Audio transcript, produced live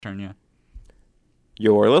Turn, yeah.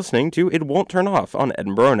 You're listening to It Won't Turn Off on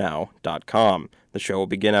EdinburghNow.com. The show will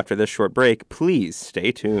begin after this short break. Please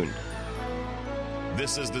stay tuned.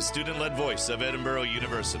 This is the student-led voice of Edinburgh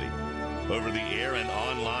University. Over the air and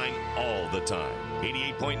online all the time.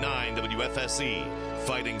 88.9 WFSE,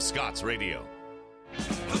 Fighting Scots Radio.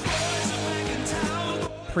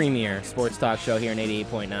 Premier sports talk show here on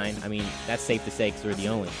 88.9. I mean, that's safe to say because we're the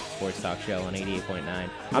only sports talk show on 88.9.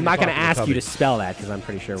 I'm not going to ask you to spell that because I'm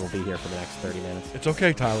pretty sure we'll be here for the next 30 minutes. It's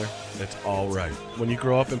okay, Tyler. It's all right. When you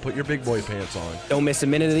grow up and put your big boy pants on. Don't miss a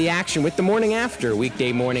minute of the action with The Morning After,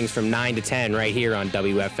 weekday mornings from 9 to 10 right here on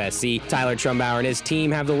WFSC. Tyler Trumbauer and his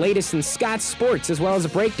team have the latest in Scots sports as well as a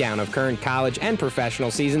breakdown of current college and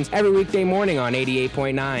professional seasons every weekday morning on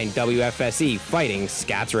 88.9 WFSC, Fighting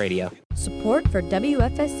Scots Radio. Support for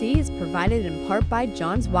WFSC is provided in part by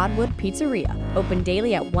John's Wadwood Pizzeria, open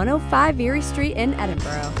daily at 105 Erie Street in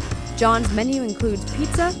Edinburgh. John's menu includes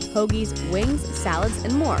pizza, hoagies, wings, salads,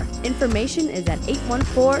 and more. Information is at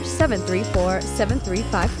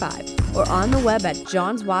 814-734-7355 or on the web at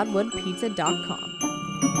johnswadwoodpizza.com.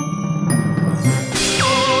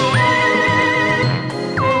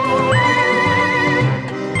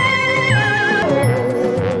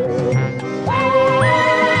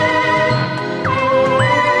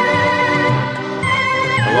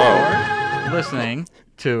 Listening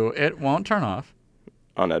to It Won't Turn Off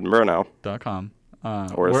On EdinburghNow.com.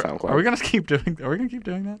 Or SoundCloud. Are we gonna keep doing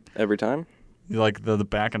that Every time? Like the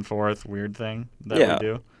back and forth weird thing that we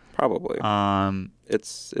do? Probably.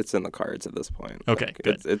 It's in the cards at this point. Okay, like,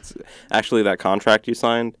 good. It's actually that contract you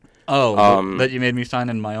signed. Oh, that you made me sign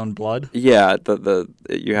in my own blood? Yeah,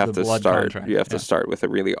 you have to start. Contract. You have to start with a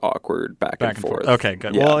really awkward back and forth. Okay,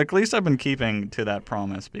 good. Yeah. Well, at least I've been keeping to that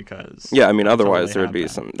promise because. Yeah, I mean, otherwise there would be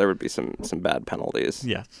some bad penalties.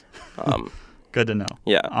 Yes. Good to know.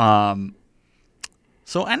 Yeah.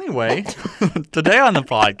 So anyway, today on the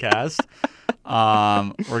podcast,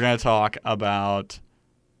 we're going to talk about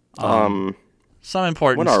some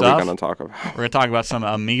important stuff. What are we going to talk about? We're going to talk about some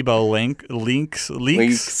Amiibo leaks.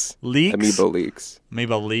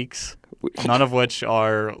 Amiibo leaks. None of which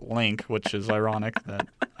are link, which is ironic that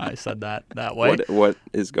I said that way. What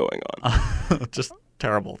is going on? Just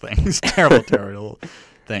terrible things. Terrible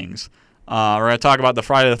things. We're going to talk about the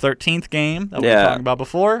Friday the 13th game that we were talking about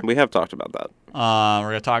before. We have talked about that. We're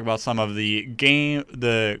going to talk about some of the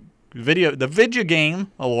Video Game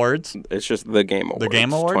Awards. It's just the Game Awards. The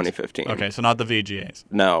Game Awards? 2015. Okay, so not the VGAs.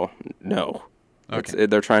 No. Okay.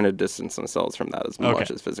 They're trying to distance themselves from that as much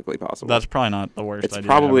as physically possible. That's probably not the worst idea. It's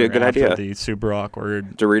probably a good idea. The super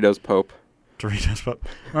awkward Doritos Pope.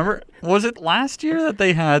 Remember, was it last year that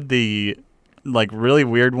they had the really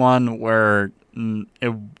weird one where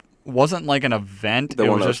it wasn't like an event? The it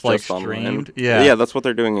one was just like streamed. Online. Yeah. Yeah, that's what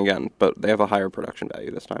they're doing again, but they have a higher production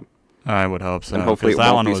value this time. I would hope so. And hopefully it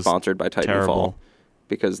that won't one be sponsored by Titanfall terrible.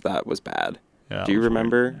 Because that was bad. Yeah, do you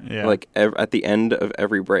remember? Yeah. Like at the end of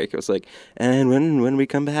every break, it was like, and when we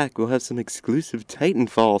come back, we'll have some exclusive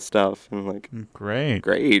Titanfall stuff. And I'm like, great.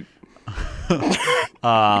 You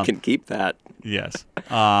can keep that. Yes.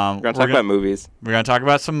 We're going to talk about movies. We're going to talk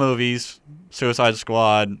about some movies. Suicide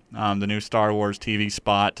Squad, the new Star Wars TV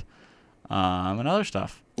spot, and other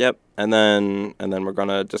stuff. Yep. And then we're going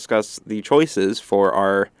to discuss the choices for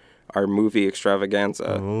our movie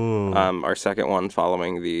extravaganza. Ooh. Our second one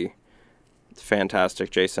following the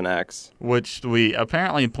fantastic Jason X. Which we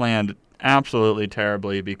apparently planned absolutely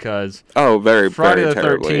terribly because very Friday very the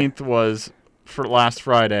terribly. 13th was for last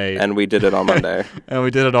Friday. And we did it on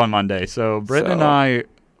Monday. So Britton and I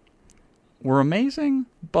were amazing,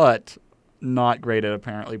 but not great at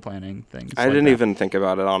apparently planning things. I didn't even think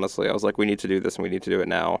about it, honestly. I was like, we need to do this and we need to do it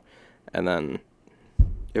now. And then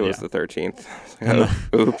it was the 13th.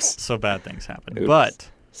 Oops. So bad things happened. Oops. But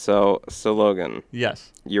So Logan.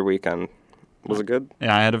 Yes. Your weekend, was it good?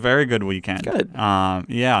 Yeah, I had a very good weekend. Good.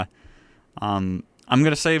 Yeah. I'm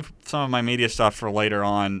going to save some of my media stuff for later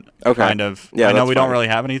on. Okay. Kind of. Yeah, I know that's we don't fine. really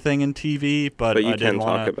have anything in TV, but you I did can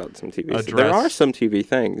want talk about some TV. address, There are some TV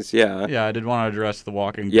things, yeah. Yeah, I did want to address The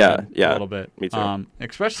Walking Dead a little bit. Me too.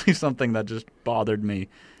 Especially something that just bothered me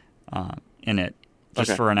in it,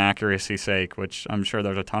 just for an accuracy's sake, which I'm sure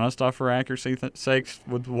there's a ton of stuff for accuracy's sakes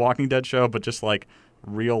with The Walking Dead show, but just like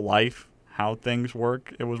real life, how things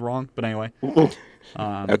work, it was wrong. But anyway.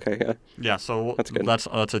 Okay, yeah. Yeah, so that's good. That's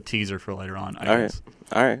a teaser for later on, I guess.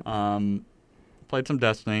 All right. Played some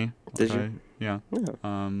Destiny. Did you? Yeah.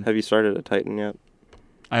 Have you started a Titan yet?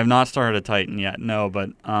 I have not started a Titan yet, no,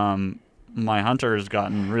 but my hunter has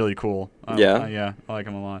gotten really cool. Yeah? I like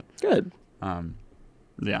him a lot. Good.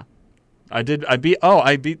 Yeah. I beat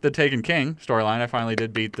the Taken King storyline. I finally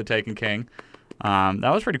did beat the Taken King. That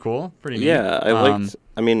was pretty cool. Pretty neat. Yeah, I liked.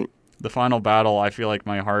 I mean, the final battle. I feel like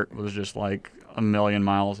my heart was just like a million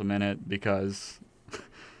miles a minute because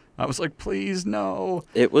I was like, please no.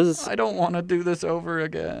 it was. I don't want to do this over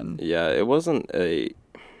again. Yeah, it wasn't a.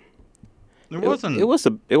 It wasn't.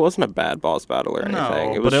 It wasn't a bad boss battle or anything.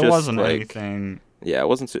 No, It was but it just, wasn't like, anything. Yeah, it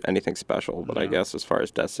wasn't anything special. But I No. guess as far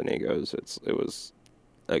as Destiny goes, it was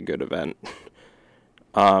a good event.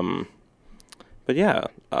 But yeah,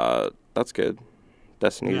 that's good.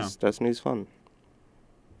 Destiny's fun.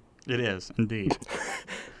 It is indeed.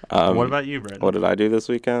 Um, What about you, Brett? What did I do this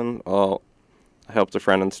weekend? Well, I helped a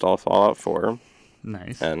friend install Fallout 4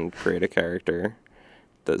 Nice. and create a character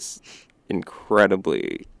that's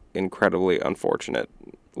incredibly unfortunate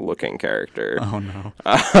looking character. Oh no.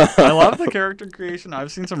 I love the character creation.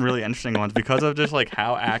 I've seen some really interesting ones because of just like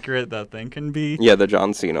how accurate that thing can be. Yeah, the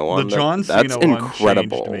John Cena one. The John Cena that's one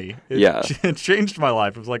incredible. changed me. Yeah, It changed my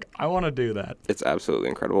life. It was like, I want to do that. it's absolutely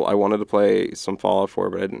incredible. I wanted to play some Fallout 4,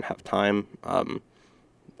 but I didn't have time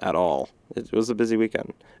at all. It was a busy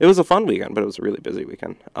weekend. It was a fun weekend, but it was a really busy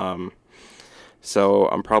weekend. So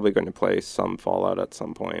I'm probably going to play some Fallout at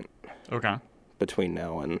some point Okay. between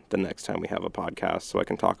now and the next time we have a podcast, so I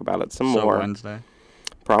can talk about it some So more. Wednesday.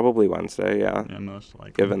 Probably Wednesday, yeah. Yeah, most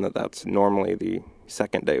likely. Given that that's normally the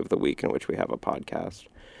second day of the week in which we have a podcast.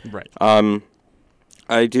 Right.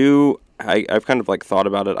 I've kind of like thought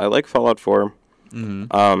about it. I like Fallout 4,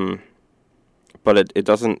 but it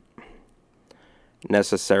doesn't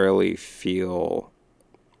necessarily feel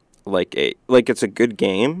like it's a good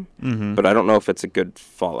game, but I don't know if it's a good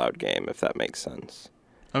Fallout game, if that makes sense.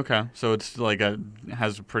 Okay. So it's like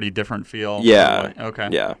has a pretty different feel. Yeah. Okay.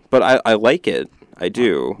 Yeah, but I like it. I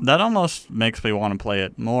do. That almost makes me want to play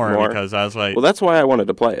it more because as I Well, that's why I wanted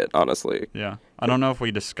to play it, honestly. yeah, I don't know if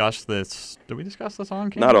we discussed this. Did we discuss this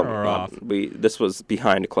on camera Not or off? this was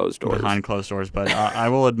behind closed doors. Behind closed doors, but I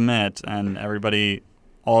will admit, and everybody,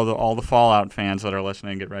 all the Fallout fans that are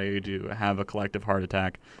listening, get ready to have a collective heart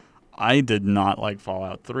attack. I did not like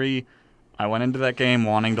Fallout 3. I went into that game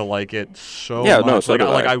wanting to like it so much. No, so did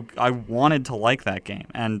I. I wanted to like that game,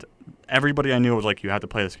 and everybody I knew was like, "You have to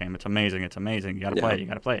play this game. It's amazing. It's amazing. You got to play it. You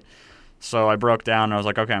got to play it." So I broke down and I was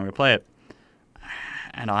like, "Okay, I'm gonna play it."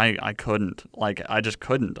 And I couldn't. Like, I just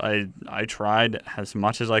couldn't. I tried as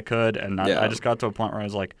much as I could, and I just got to a point where I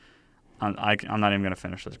was like, I'm not even gonna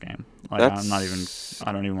finish this game. Like, That's I'm not even.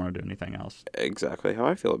 I don't even want to do anything else. Exactly how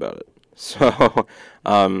I feel about it. So,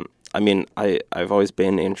 I mean, I've always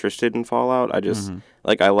been interested in Fallout. I just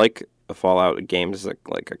I like a Fallout game as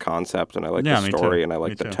like a concept, and I like the story, and I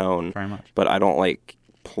like the tone. Very much. But I don't like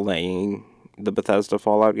playing the Bethesda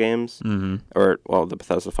Fallout games, or the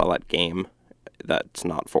Bethesda Fallout game. That's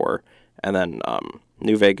not 4. And then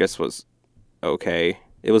New Vegas was okay.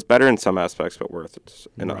 It was better in some aspects, but worse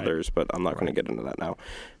in others. But I'm not going to get into that now.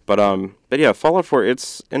 But yeah, Fallout 4.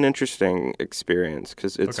 It's an interesting experience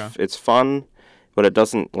because it's fun, but it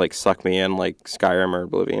doesn't like suck me in like Skyrim or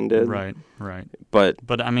Oblivion did. Right. But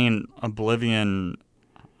I mean, Oblivion's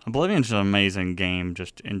an amazing game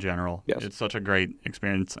just in general. Yes. It's such a great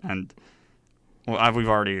experience, and we've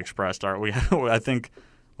already expressed I think,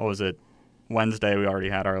 what was it? Wednesday we already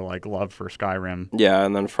had our like love for Skyrim. Yeah,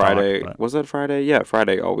 and then Friday was it Friday? Yeah,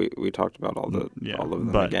 Friday. We talked about all of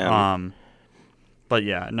them again. But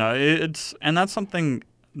yeah, no, and that's something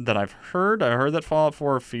that I've heard. I heard that Fallout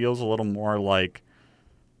 4 feels a little more like,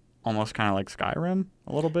 almost kind of like Skyrim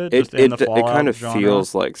a little bit. It kind of genre,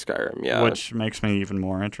 feels like Skyrim, yeah. Which makes me even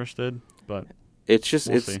more interested. But it's just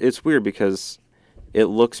it's weird because it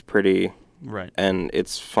looks pretty, right, and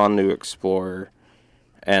it's fun to explore.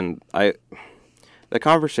 And the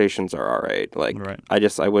conversations are all right. Like,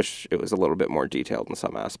 I wish it was a little bit more detailed in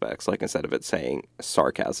some aspects. Like, instead of it saying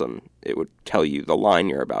sarcasm, it would tell you the line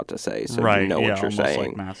you're about to say, so you know what you're saying.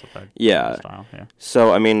 Like Mass Effect style, yeah.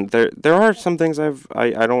 So, I mean, there are some things I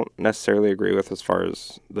don't necessarily agree with as far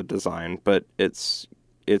as the design, but it's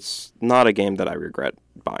not a game that I regret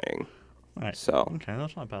buying. Right. So okay,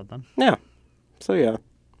 that's not bad then. Yeah. So yeah.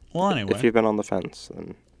 Well, anyway, if you've been on the fence,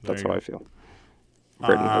 then that's how I feel.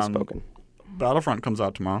 Britain has spoken. Battlefront comes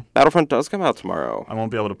out tomorrow. Battlefront does come out tomorrow. I won't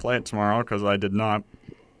be able to play it tomorrow because I did not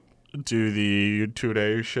do the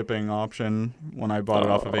 2-day shipping option when I bought it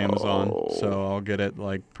off of Amazon. So I'll get it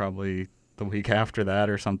like probably the week after that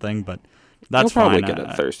or something. But that's You'll probably fine. Get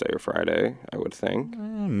it Thursday or Friday, I would think.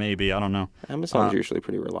 Maybe, I don't know. Amazon's usually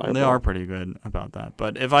pretty reliable. They are pretty good about that.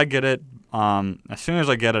 But if I get it, as soon as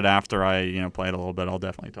I get it after I play it a little bit, I'll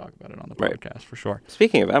definitely talk about it on the podcast for sure.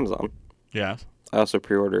 Speaking of Amazon. Yes. I also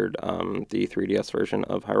pre-ordered the 3DS version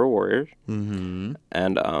of Hyrule Warriors. Mm-hmm.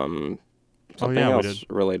 And something else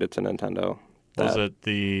related to Nintendo Was it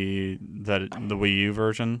the Wii U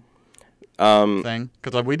version thing?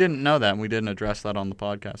 Because we didn't know that, and we didn't address that on the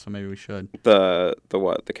podcast, so maybe we should. The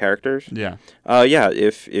what? The characters? Yeah. Yeah.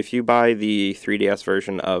 If you buy the 3DS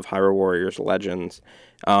version of Hyrule Warriors Legends,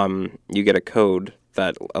 you get a code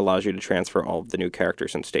that allows you to transfer all of the new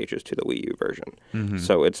characters and stages to the Wii U version. Mm-hmm.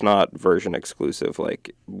 So it's not version exclusive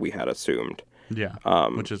like we had assumed. Yeah.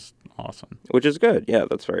 Which is awesome. Which is good. Yeah,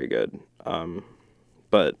 that's very good.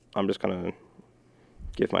 But I'm just gonna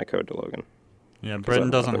give my code to Logan. Yeah, Britton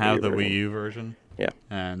doesn't have the Wii version. U version. Yeah.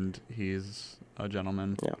 And he's a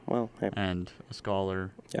gentleman. Yeah. Well. Hey. And a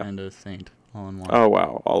scholar. Yeah. And a saint all in one. Oh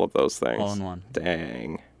wow! All of those things. All in one.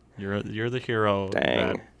 Dang. You're the hero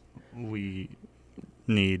Dang. that we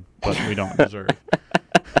need, but we don't deserve.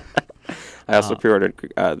 I also pre-ordered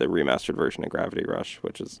the remastered version of Gravity Rush,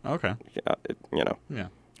 which is Okay. Yeah.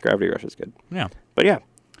 Gravity Rush is good. Yeah. But yeah.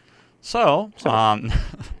 So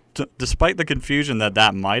despite the confusion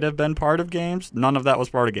that might have been part of games, none of that was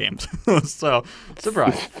part of games. So,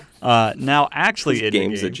 surprise. Now, actually, it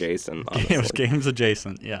games adjacent. It was games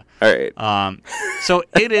adjacent, yeah. All right. So,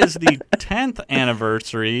 it is the 10th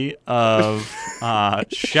anniversary of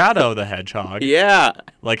Shadow the Hedgehog. Yeah.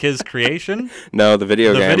 Like his creation? No, the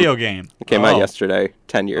video game. The video game. It came out yesterday,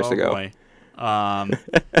 10 years ago. Boy.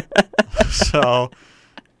 So...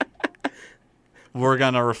 We're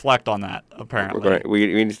going to reflect on that, apparently.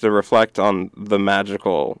 We need to reflect on the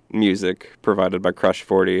magical music provided by Crush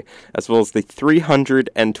 40, as well as the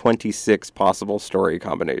 326 possible story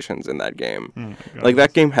combinations in that game. Like,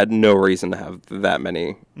 that game had no reason to have that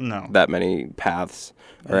many paths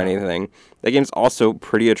or anything. That game's also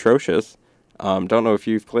pretty atrocious. Don't know if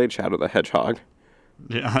you've played Shadow the Hedgehog.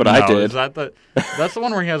 Yeah, but I did. Is that's the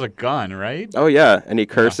one where he has a gun, right? Oh, yeah, and he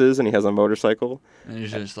curses and he has a motorcycle. And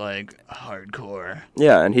he's just like hardcore.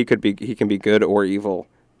 Yeah, and he can be good or evil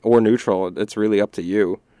or neutral. It's really up to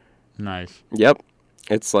you. Nice. Yep.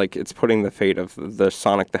 It's like it's putting the fate of the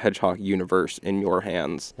Sonic the Hedgehog universe in your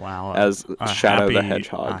hands. Wow. As Shadow the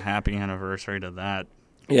Hedgehog. A happy anniversary to that.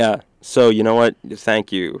 Yeah. So, you know what?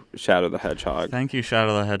 Thank you, Shadow the Hedgehog. Thank you,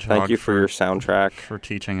 Shadow the Hedgehog. Thank you for your soundtrack. For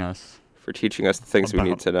teaching us. For teaching us the things we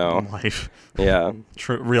need to know. Life. Yeah.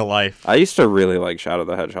 Real life. I used to really like Shadow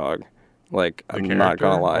the Hedgehog. Like, I'm not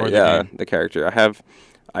gonna lie. Yeah, the character.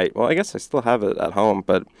 I guess I still have it at home,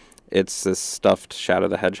 but it's this stuffed Shadow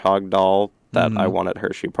the Hedgehog doll that I won at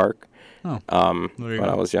Hershey Park. Oh. When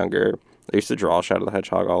I was younger. I used to draw Shadow the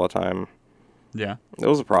Hedgehog all the time. Yeah. It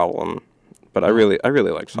was a problem. But I really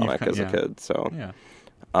liked Sonic as a kid, so. Yeah.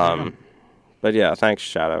 But yeah, thanks,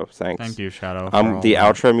 Shadow. Thanks. Thank you, Shadow. The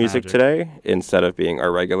outro music today, instead of being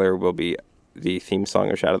our regular, will be the theme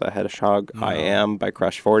song of Shadow the Hedgehog, No. I Am by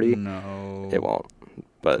Crush 40. No. It won't.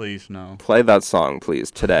 But please, no. Play that song,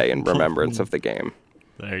 please, today in remembrance of the game.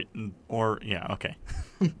 Okay.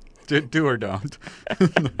 do or don't.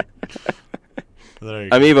 There you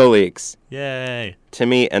go. Amiibo leaks. Yay.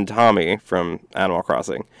 Timmy and Tommy from Animal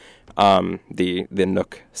Crossing, the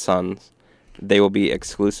Nook sons, they will be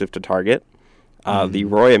exclusive to Target. The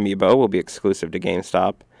Roy Amiibo will be exclusive to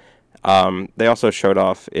GameStop. They also showed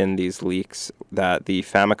off in these leaks that the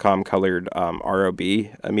Famicom-colored ROB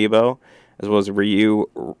Amiibo, as well as Ryu,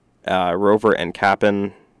 Rover, and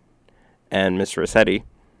Cap'n, and Miss Rossetti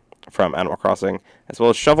from Animal Crossing, as well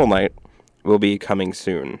as Shovel Knight, will be coming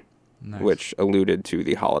soon, which alluded to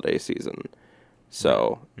the holiday season.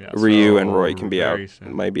 So Ryu and Roy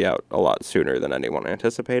might be out a lot sooner than anyone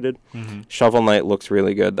anticipated. Mm-hmm. Shovel Knight looks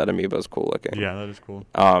really good. That amiibo's cool looking. Yeah, that is cool.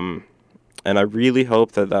 And I really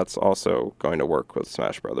hope that that's also going to work with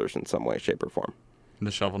Smash Brothers in some way, shape, or form. The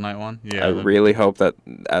Shovel Knight one? Yeah. I really hope that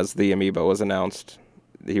as the amiibo was announced,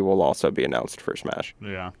 he will also be announced for Smash.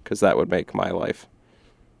 Yeah. Because that would make my life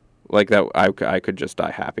like that. I could just die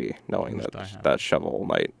happy knowing that Shovel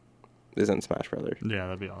Knight is in Smash Brothers. Yeah,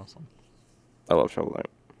 that'd be awesome. I love Shovel Knight.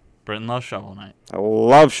 Britton loves Shovel Knight. I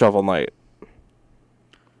love Shovel Knight.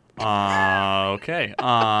 Okay.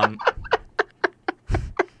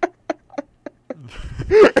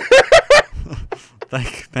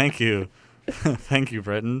 Thank you. Thank you,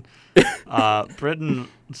 Britton. Britton,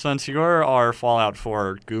 since you're our Fallout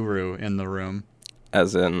 4 guru in the room.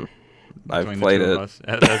 As in, I've played it.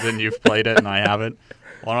 As in, you've played it and I haven't.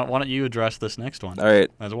 Why don't you address this next one? All right.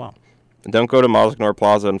 As well. Don't go to Mosgnor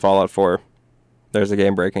Plaza in Fallout 4. There's a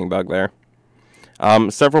game-breaking bug there.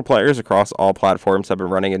 Several players across all platforms have been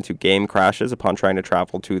running into game crashes upon trying to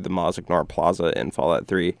travel to the Mosgnor Plaza in Fallout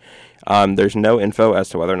 3. There's no info as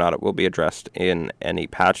to whether or not it will be addressed in any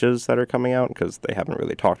patches that are coming out, because they haven't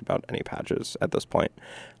really talked about any patches at this point.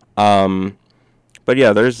 But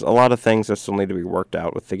yeah, there's a lot of things that still need to be worked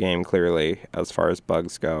out with the game, clearly, as far as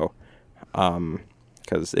bugs go.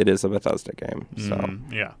 because it is a Bethesda game. So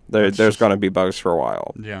yeah, there's going to be bugs for a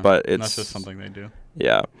while. Yeah, but that's just something they do.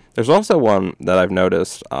 Yeah. There's also one that I've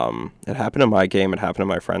noticed. It happened in my game. It happened in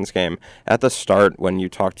my friend's game. At the start, when you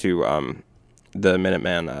talk to the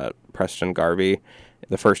Minuteman, Preston Garvey,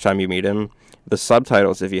 the first time you meet him, the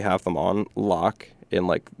subtitles, if you have them on, lock in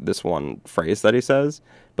like this one phrase that he says,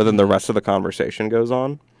 but then the rest of the conversation goes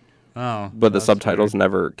on. Oh. But the subtitles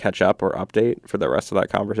never catch up or update for the rest of that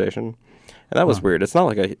conversation. And that was weird. It's not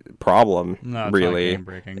like a problem, really.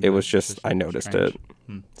 It was just I noticed strange.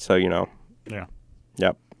 it. So, Yeah.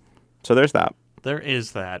 Yep. So there's that. There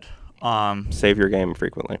is that. Save your game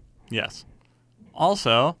frequently. Yes.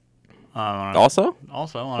 Also. Also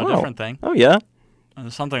on a different thing. Oh yeah.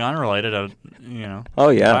 Something unrelated. Oh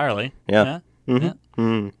yeah. Entirely. Yeah. Mm-hmm. Yeah.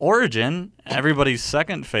 Mm-hmm. Origin, everybody's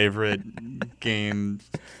second favorite game.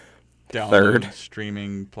 Third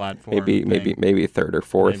streaming platform. Maybe third or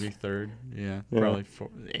fourth. Maybe third. Yeah. Probably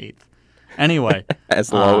eighth. Anyway,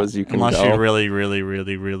 as low as you can unless go. you really, really,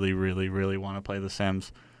 really, really, really, really want to play The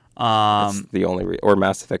Sims. That's the only or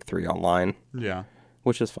Mass Effect 3 online. Yeah,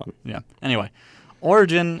 which is fun. Yeah. Anyway,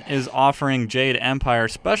 Origin is offering Jade Empire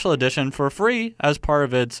Special Edition for free as part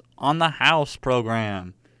of its On the House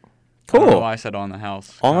program. Cool. I don't know why I said On the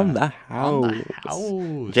House. On the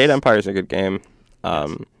House. Jade Empire is a good game.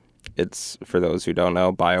 Yes. It's, for those who don't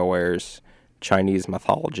know, BioWare's Chinese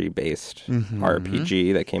mythology-based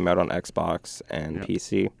RPG that came out on Xbox and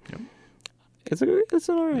PC. Yep. It's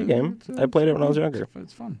an alright game. I played it when I was younger.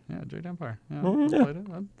 It's fun. Yeah, Jade Empire. Yeah, yeah. Played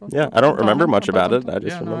it. I don't remember much about it. I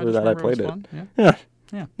just remember that I played it. Yeah.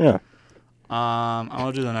 I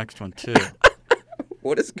want to do the next one too.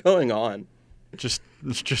 What is going on? Just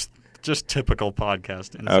typical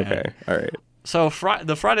podcast insanity. Okay. All right. So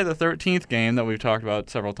the Friday the 13th game that we've talked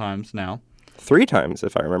about several times now. 3 times,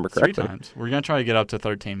 if I remember correctly. 3 times. We're going to try to get up to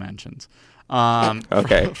 13 mentions.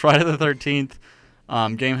 Okay. Friday the 13th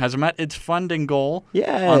game has met its funding goal. Yay.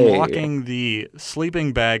 Unlocking the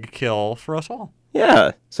sleeping bag kill for us all.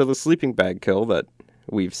 Yeah. So the sleeping bag kill that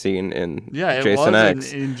we've seen in Jason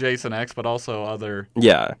X. In Jason X, but also other...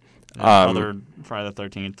 Yeah. Other Friday the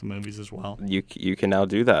 13th movies as well. You can now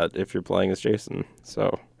do that if you're playing as Jason.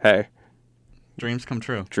 So, hey. Dreams come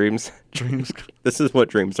true. Dreams. This is what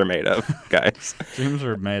dreams are made of, guys. Dreams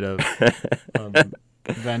are made of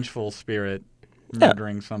vengeful spirit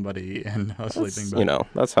murdering somebody in a sleeping bag.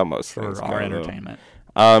 That's how most things for our entertainment.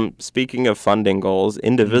 Speaking of funding goals,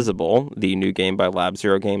 Indivisible, the new game by Lab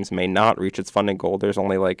Zero Games, may not reach its funding goal. There's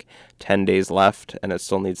only like 10 days left, and it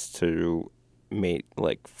still needs to make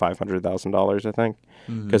like $500,000, I think.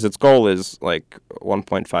 Because its goal is like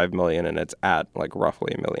 1.5 million, and it's at like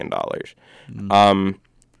roughly $1 million.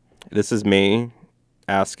 This is me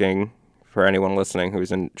asking for anyone listening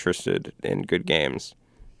who's interested in good games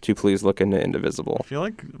to please look into Indivisible. I feel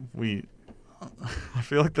like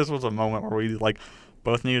this was a moment where we like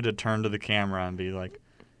both needed to turn to the camera and be like,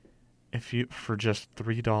 if you for just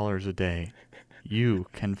 $3 a day, you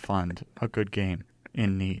can fund a good game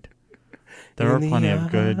in need. There are plenty of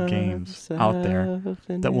good games out there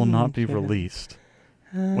that will not be released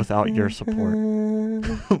without your support.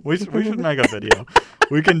 we should make a video.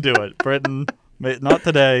 We can do it, Britton. Not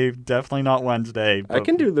today. Definitely not Wednesday. I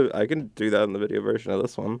can do that in the video version of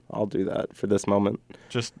this one. I'll do that for this moment.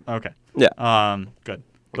 Just okay. Yeah. Good.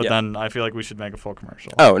 But then I feel like we should make a full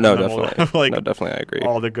commercial. Oh no, definitely. Definitely, I agree.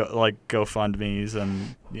 All the GoFundMe's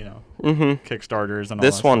and Kickstarters and all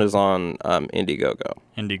this that one stuff. is on Indiegogo.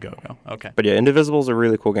 Indiegogo. Okay. But yeah, Indivisible is a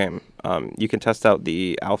really cool game. You can test out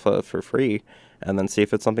the alpha for free and then see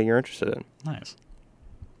if it's something you're interested in. Nice.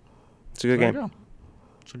 It's a good game. Go.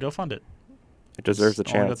 So go fund it. It deserves a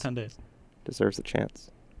chance. Only 10 days. Deserves a chance.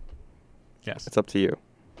 Yes. It's up to you.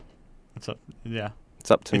 It's up. Yeah. It's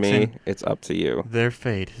up to me. It's up to you. Their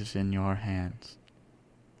fate is in your hands.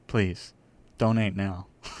 Please, donate now.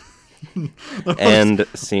 End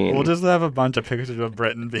scene. We'll just have a bunch of pictures of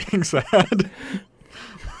Britton being sad.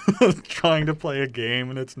 Trying to play a game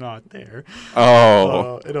and it's not there.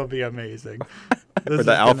 Oh. It'll be amazing. Or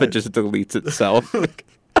the alpha just deletes itself.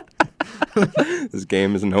 This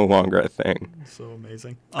game is no longer a thing. So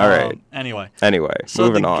amazing. All right. Anyway, so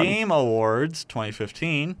moving on. The Game Awards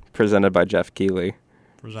 2015. Presented by Jeff Keighley.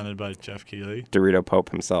 Dorito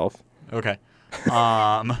Pope himself. Okay.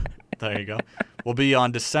 There you go. We'll be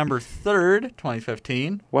on December 3rd,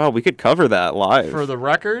 2015. Wow, we could cover that live. For the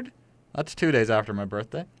record, that's 2 days after my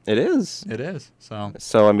birthday. It is. It is. So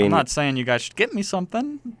I mean, I'm not saying you guys should get me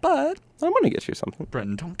something, but I'm gonna get you something.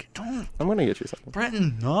 Britton, don't. I'm gonna get you something.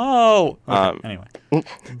 Britton, no. Okay, anyway,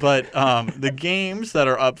 but the games that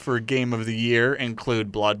are up for Game of the Year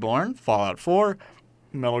include Bloodborne, Fallout 4,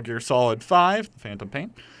 Metal Gear Solid 5, The Phantom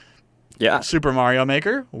Pain. Yeah. Super Mario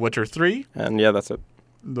Maker, Witcher 3. And yeah, that's it.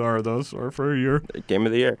 Those are for your Game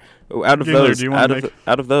of the year. Out of Game of the year, those, do you wanna make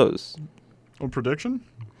out of those, a prediction.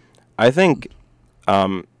 I think,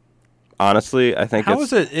 honestly, I think How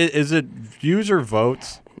is it? Is it user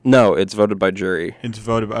votes? No, it's voted by jury. It's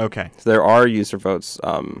voted by, okay. So there are user votes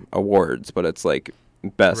awards, but it's like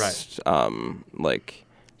best like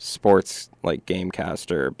sports, like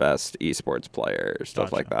Gamecaster, best esports player,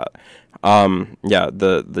 stuff like that. Yeah,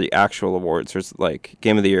 the actual awards, there's like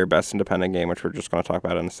Game of the Year, Best Independent Game, which we're just going to talk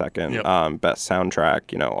about in a second. Yep. Best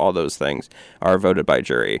Soundtrack, all those things are voted by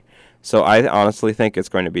jury. So I honestly think it's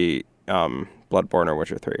going to be Bloodborne or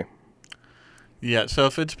Witcher 3. Yeah, so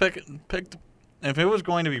if it's picked, if it was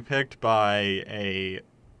going to be picked by a,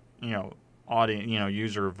 audience,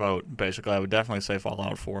 user vote, basically, I would definitely say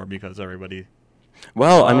Fallout 4 because everybody.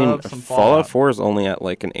 Well, I mean, loves some Fallout 4 is only at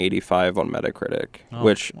like an 85 on Metacritic,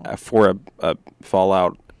 which for a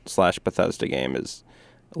Fallout/Bethesda game is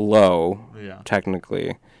low,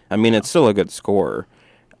 technically. I mean, it's still a good score.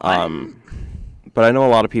 But I know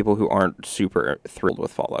a lot of people who aren't super thrilled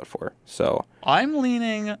with Fallout 4. So I'm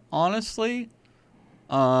leaning, honestly,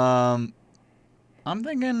 I'm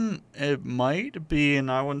thinking it might be,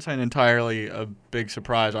 and I wouldn't say entirely a big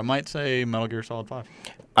surprise. I might say Metal Gear Solid 5.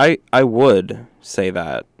 I would say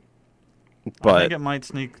that, but I think it might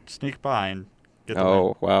sneak by and get the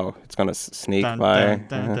win. Wow, it's gonna sneak Dun, by.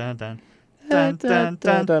 dun, dun, dun, dun, dun,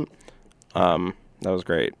 dun, dun. That was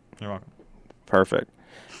great. You're welcome. Perfect.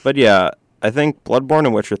 But yeah, I think Bloodborne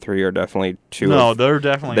and Witcher 3 are definitely two. No, they're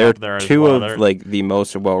definitely up there as two well. of like the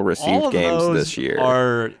most well-received all of games those this year.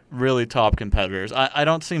 Are really top competitors. I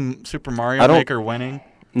don't see Super Mario Maker winning.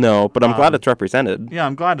 No, but I'm glad it's represented. Yeah,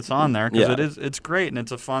 I'm glad it's on there because it's great and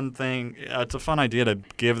it's a fun thing. It's a fun idea to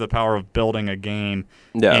give the power of building a game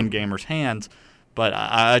in gamers' hands, but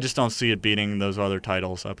I just don't see it beating those other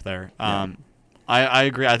titles up there. I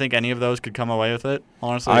agree. I think any of those could come away with it.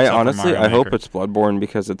 Honestly, I hope it's Bloodborne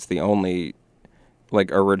because it's the only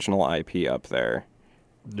like original IP up there.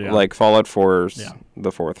 Yeah. Like Fallout 4's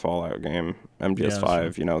the fourth Fallout game,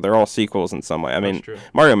 MGS5. They're all sequels in some way. I mean,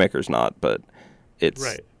 Mario Maker's not, but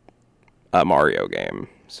it's a Mario game,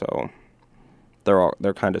 so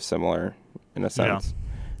they're kind of similar in a sense.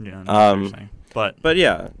 Yeah. But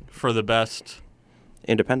yeah, for the best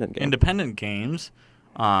independent games,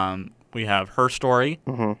 we have Her Story,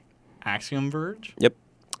 Axiom Verge,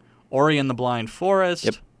 Ori and the Blind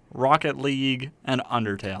Forest, Rocket League, and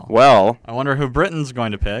Undertale. Well, I wonder who Britain's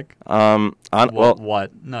going to pick.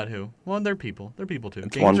 What? Not who. Well, they're people. They're people too.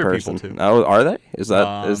 It's Games one are person. people too. Oh, are they? Is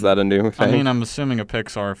that a new thing? I mean, I'm assuming a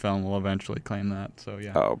Pixar film will eventually claim that. So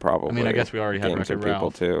yeah. Oh, probably. I mean, I guess we already had Games are Wreck-It people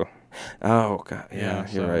Ralph. too. Oh god, yeah,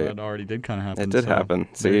 so you're right. That already did kind of happen. It did happen.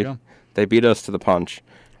 There you See, go. they beat us to the punch.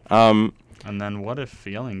 And then what if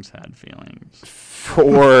Feelings had feelings?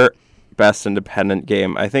 For best independent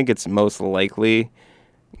game, I think it's most likely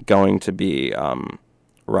going to be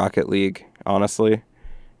Rocket League, honestly,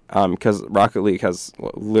 because Rocket League has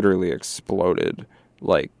literally exploded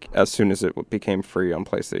like as soon as it became free on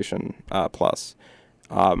PlayStation Plus,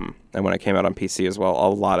 and when it came out on PC as well. A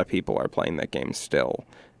lot of people are playing that game still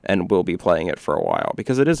and will be playing it for a while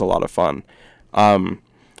because it is a lot of fun.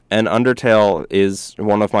 And Undertale is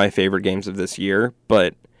one of my favorite games of this year,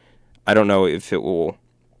 but I don't know if it will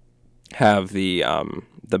have the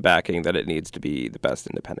backing that it needs to be the best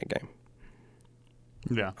independent game.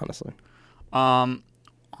 Yeah. Honestly.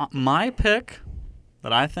 My pick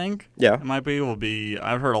that I think it might be will be,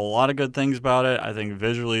 I've heard a lot of good things about it. I think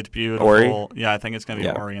visually it's beautiful. Ori? Yeah, I think it's going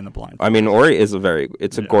to be Ori and the Blind Forest. I mean, Ori is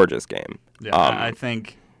a gorgeous game. Yeah, I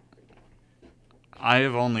think I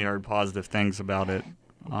have only heard positive things about it.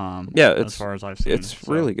 As far as I've seen, it's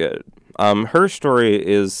really good. Her Story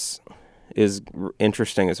is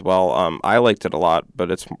interesting as well. I liked it a lot,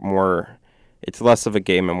 but it's less of a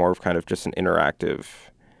game and more of kind of just an interactive.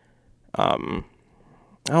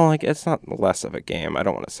 It's not less of a game. I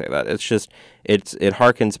don't want to say that. It's just it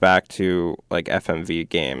harkens back to like FMV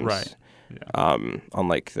games, right? Yeah. On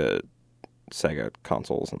like the Sega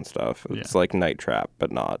consoles and stuff. It's like Night Trap,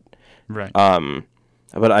 but not. Right.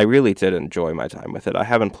 But I really did enjoy my time with it. I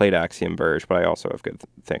haven't played Axiom Verge, but I also have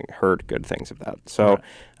heard good things of that. So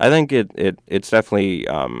I think it's definitely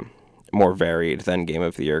more varied than Game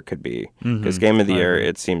of the Year could be. Because Game of the Year,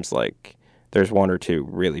 it seems like there's one or two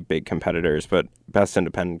really big competitors, but best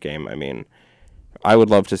independent game, I mean, I would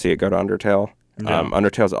love to see it go to Undertale. Yeah.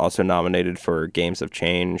 Undertale's also nominated for Games of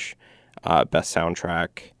Change, best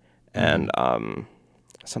soundtrack, and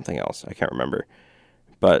something else. I can't remember.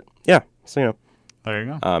 But yeah, so there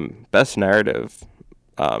you go. Best narrative.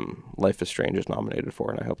 Life is Strange is nominated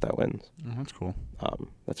for, and I hope that wins. Oh, that's cool.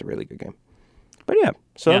 That's a really good game. But yeah,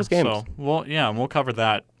 so those games. So, we'll cover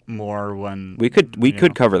that more when we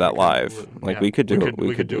could cover that live. We could do a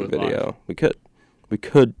video. Live.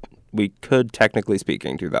 We could technically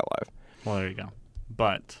speaking do that live. Well, there you go.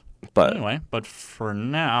 But anyway, for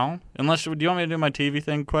now, do you want me to do my TV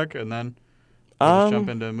thing quick and then just jump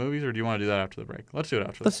into movies, or do you want to do that after the break? Let's do it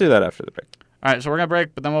after. Let's do that after the break. All right, so we're gonna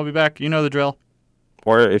break, but then we'll be back. You know the drill.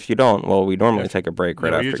 Or if you don't, well, we normally take a break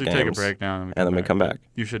right after games. We usually take a break now, and then we come back.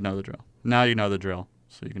 You should know the drill. Now you know the drill,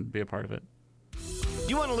 so you can be a part of it.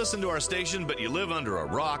 You want to listen to our station, but you live under a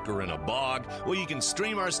rock or in a bog? Well, you can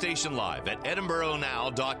stream our station live at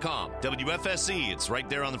edinburghnow.com. WFSC, it's right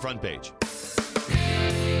there on the front page.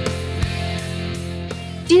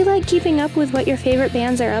 Do you like keeping up with what your favorite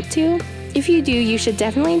bands are up to? If you do, you should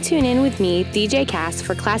definitely tune in with me, DJ Cass,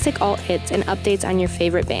 for classic alt hits and updates on your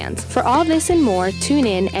favorite bands. For all this and more, tune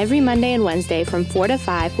in every Monday and Wednesday from 4 to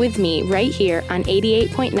 5 with me right here on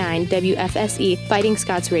 88.9 WFSE Fighting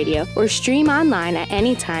Scots Radio, or stream online at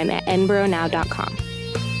any time at edinburghnow.com.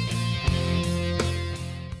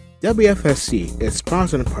 WFSC is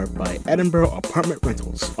sponsored in part by Edinburgh Apartment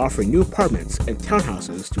Rentals, offering new apartments and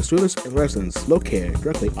townhouses to students and residents located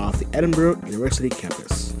directly off the Edinburgh University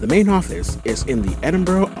campus. The main office is in the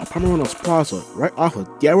Edinburgh Apartment Rentals Plaza, right off of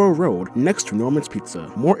Darrow Road, next to Norman's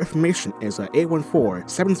Pizza. More information is at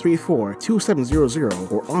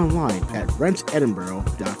 814-734-2700 or online at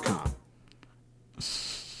rentedinburgh.com.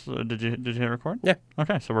 So did you hit record? Yeah.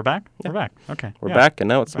 Okay, so we're back? Yeah. We're back. Okay. We're back, and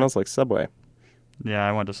now it smells like Subway. Yeah,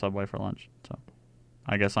 I went to Subway for lunch, so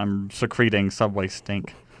I guess I'm secreting Subway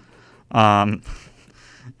stink.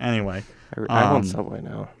 Anyway. I want Subway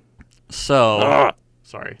now. So,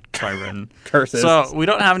 sorry, written. Curses. So, we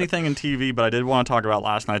don't have anything in TV, but I did want to talk about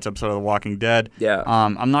last night's episode of The Walking Dead. Yeah.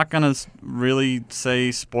 I'm not going to really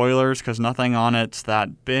say spoilers because nothing on it's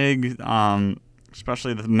that big,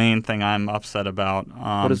 especially the main thing I'm upset about.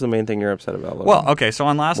 What is the main thing you're upset about, Logan? Well, okay, so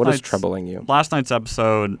on what is troubling you? Last night's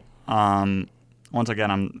episode, once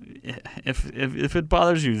again, if it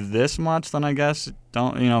bothers you this much, then I guess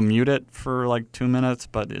don't mute it for like 2 minutes.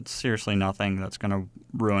 But it's seriously nothing that's gonna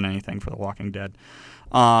ruin anything for The Walking Dead.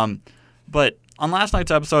 But on last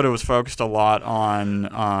night's episode, it was focused a lot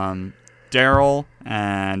on Daryl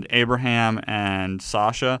and Abraham and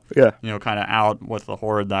Sasha. Yeah. Kind of out with the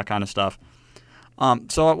horde, that kind of stuff.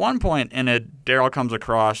 So at one point in it, Daryl comes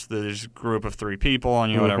across this group of 3 people,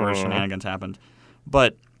 and whatever shenanigans happened.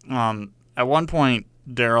 But at one point,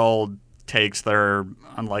 Daryl takes their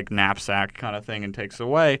knapsack kind of thing and takes it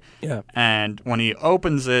away. Yeah. And when he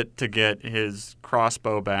opens it to get his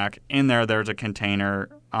crossbow back, in there's a container,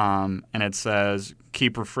 and it says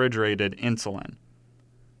 "keep refrigerated insulin."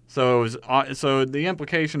 So the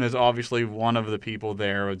implication is obviously one of the people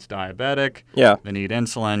there was diabetic. Yeah. They need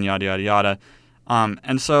insulin, yada yada yada.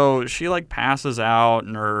 And so she passes out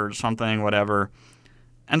or something, whatever.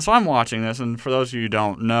 And so I'm watching this, and for those of you who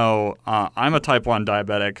don't know, I'm a type 1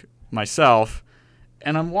 diabetic myself,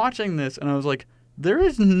 and I'm watching this, and I was like, there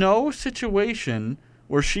is no situation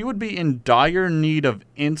where she would be in dire need of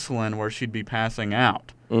insulin where she'd be passing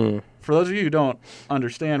out. For those of you who don't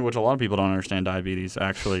understand, which a lot of people don't understand diabetes,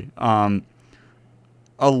 actually, a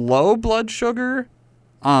low blood sugar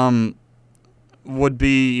would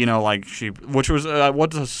be, which was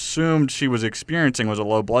what's assumed she was experiencing was a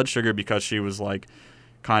low blood sugar because she was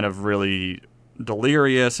kind of really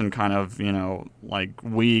delirious and kind of,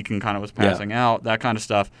 weak and kind of was passing out, that kind of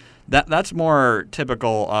stuff. That's more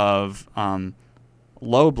typical of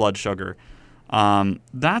low blood sugar.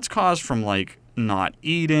 That's caused from, not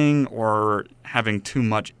eating or having too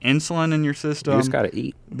much insulin in your system. You just got to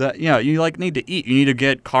eat. You, need to eat. You need to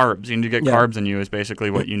get carbs. You need to get carbs in you is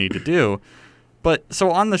basically what you need to do. But so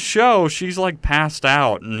on the show, she's passed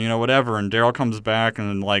out and whatever, and Daryl comes back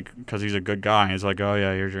and because he's a good guy, he's like, "Oh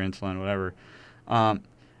yeah, here's your insulin, whatever." And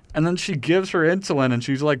then she gives her insulin, and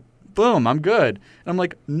she's like, "Boom, I'm good." And I'm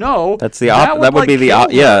like, "No, that's the that would be the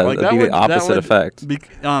the opposite effect."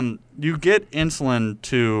 You get insulin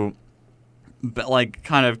to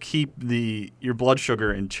kind of keep your blood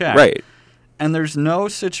sugar in check, right? And there's no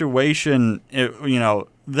situation,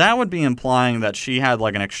 that would be implying that she had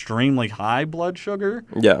an extremely high blood sugar.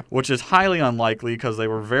 Yeah. Which is highly unlikely because they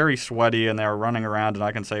were very sweaty and they were running around, and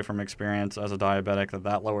I can say from experience as a diabetic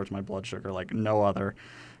that lowers my blood sugar like no other.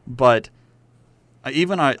 But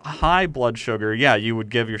even a high blood sugar, you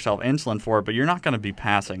would give yourself insulin for it, but you're not going to be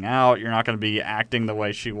passing out. You're not going to be acting the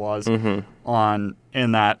way she was in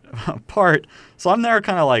that part. So I'm there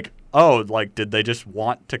kind of did they just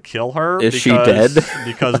want to kill her? Is she dead?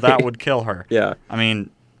 Because that would kill her. Yeah. I mean,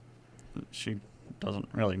 she doesn't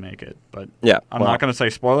really make it. But yeah, I'm not going to say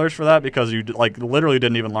spoilers for that because you literally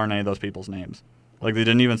didn't even learn any of those people's names. Like they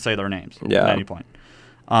didn't even say their names at any point.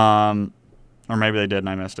 Or maybe they did and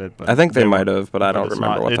I missed it. But I think they might have, but I don't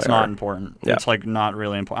remember what they are. It's not important. Yeah. It's not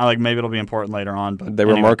really important. Like maybe it'll be important later on. But they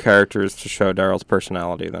were more characters to show Daryl's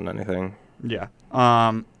personality than anything. Yeah.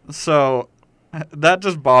 So that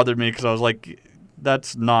just bothered me because I was like,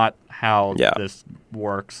 that's not how this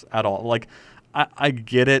works at all. Like, I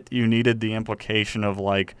get it. You needed the implication of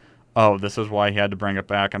like, oh, this is why he had to bring it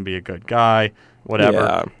back and be a good guy, whatever.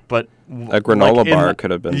 Yeah. But a granola bar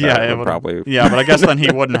could have been probably. Yeah, but I guess then he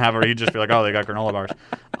wouldn't have it. He'd just be like, oh, they got granola bars.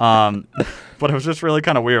 But it was just really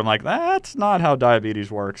kind of weird. I'm like, that's not how diabetes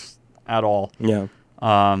works at all. Yeah.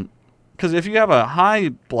 Because if you have a high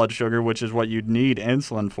blood sugar, which is what you'd need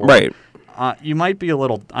insulin for, right, you might be a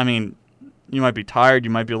little. I mean, you might be tired.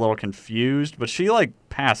 You might be a little confused. But she like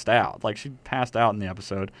passed out. Like she passed out in the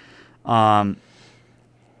episode. And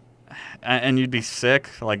you'd be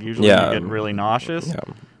sick. Like usually you get really nauseous. Yeah.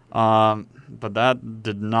 But that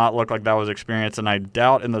did not look like that was experienced, and I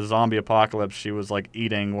doubt in the zombie apocalypse she was like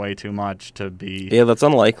eating way too much to be. Yeah, that's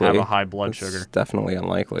unlikely. Have a high blood sugar. Definitely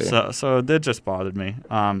unlikely. So it just bothered me.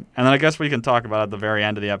 And then I guess we can talk about at the very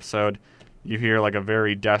end of the episode. You hear like a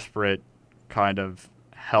very desperate kind of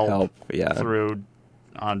help through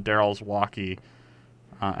on Daryl's walkie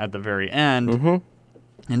at the very end.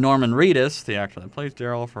 Mm-hmm. And Norman Reedus, the actor that plays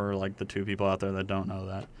Daryl, for like the two people out there that don't know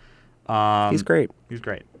that, he's great. He's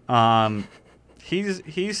great.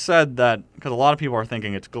 He said that because a lot of people are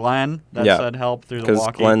thinking it's Glenn that said help through the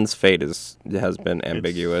walkie. Because Glenn's fate has been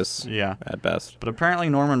ambiguous at best. But apparently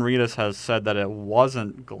Norman Reedus has said that it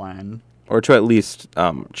wasn't Glenn. Or to at least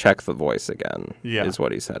check the voice again, is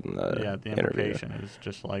what he said in the the interview. implication is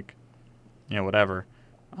just like, whatever.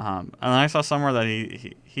 And I saw somewhere that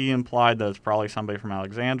he implied that it's probably somebody from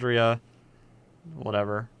Alexandria,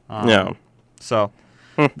 whatever. So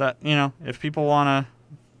that if people want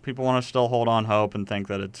to still hold on hope and think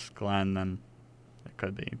that it's Glenn, then it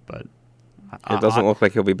could be. But it doesn't look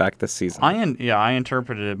like he'll be back this season. I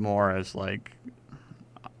interpreted it more as like,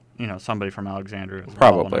 somebody from Alexandria.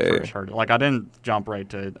 Probably. When I first heard it. Like I didn't jump right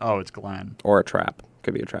to it's Glenn. Or a trap.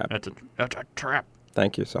 Could be a trap. It's a trap.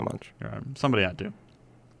 Thank you so much. Somebody had to.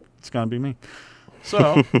 It's gonna be me.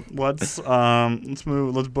 So let's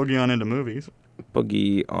move. Let's boogie on into movies.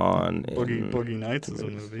 Boogie on. Boogie Nights is a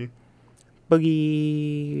movie.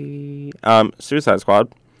 Boogie. Suicide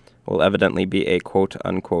Squad will evidently be a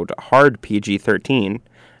quote-unquote hard PG-13,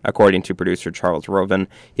 according to producer Charles Roven.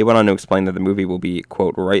 He went on to explain that the movie will be,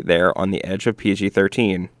 quote, right there on the edge of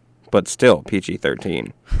PG-13, but still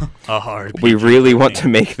PG-13. A hard PG-13. We really want to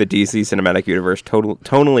make the DC Cinematic Universe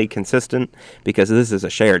tonally consistent because this is a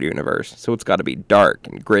shared universe, so it's got to be dark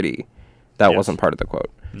and gritty. That wasn't part of the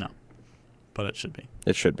quote. No, but it should be.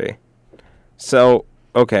 It should be. So,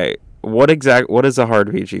 okay, what is a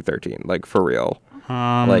hard PG-13? Like for real?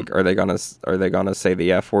 Like are they gonna say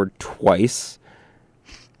the F word twice?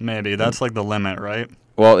 Maybe that's like the limit, right?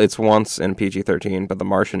 Well, it's once in PG-13, but The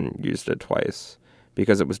Martian used it twice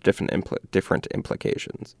because it was different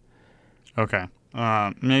implications. Okay,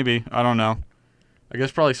 maybe, I don't know. I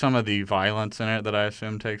guess probably some of the violence in it that I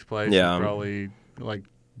assume takes place is probably like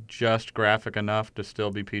just graphic enough to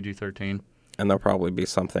still be PG-13. And there'll probably be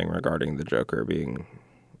something regarding the Joker being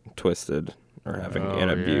twisted or having an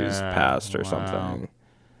abused past or something.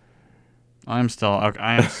 I am still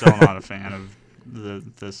not a fan of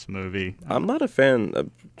this movie. I'm not a fan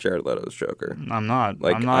of Jared Leto's Joker. I'm not.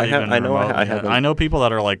 Like, I know people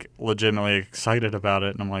that are like legitimately excited about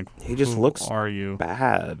it, and I'm like, he just looks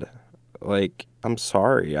bad. Like, I'm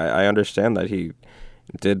sorry. I understand that he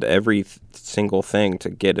did every single thing to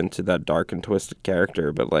get into that dark and twisted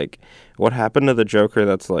character, but like, what happened to the Joker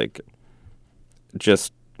that's like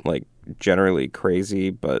just like generally crazy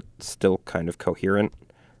but still kind of coherent?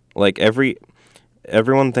 Like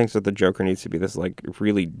everyone thinks that the Joker needs to be this like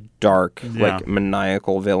really dark, like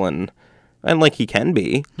maniacal villain, and like he can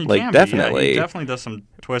be. He definitely. He definitely does some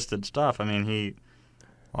twisted stuff. I mean, he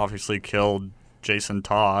obviously killed Jason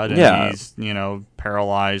Todd, and he's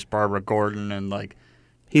paralyzed Barbara Gordon, and like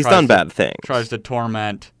he's done bad things. Tries to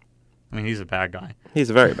torment. I mean, he's a bad guy. He's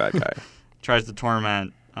a very bad guy. Tries to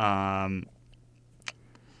torment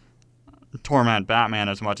Batman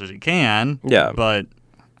as much as he can. Yeah, but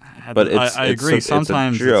I agree.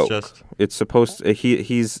 Sometimes it's a joke. It's just it's supposed to,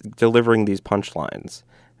 he's delivering these punchlines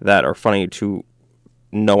that are funny to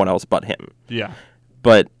no one else but him. Yeah,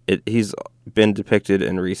 but he's been depicted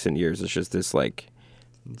in recent years as just this like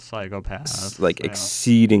psychopath,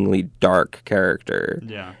 exceedingly dark character.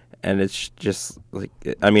 Yeah, and it's just like,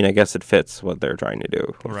 I mean, I guess it fits what they're trying to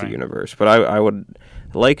do with Right. the universe. But I would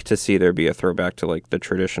like to see there be a throwback to like the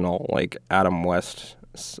traditional like Adam West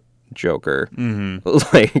Joker,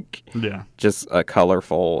 like Yeah. just a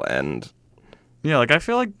colorful and Yeah, like I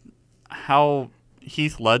feel like how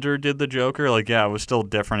Heath Ledger did the Joker, like it was still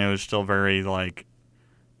different. It was still very like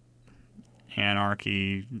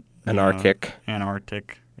anarchic.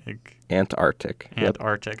 Antarctic. Antarctic.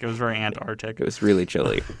 It was very Antarctic. It was really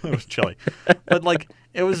chilly. It was chilly. But like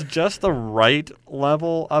it was just the right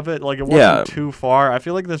level of it. Like it wasn't too far. I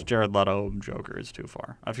feel like this Jared Leto Joker is too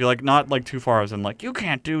far. I feel like not like too far as in like you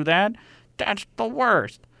can't do that. That's the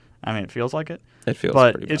worst. I mean, it feels like it. It feels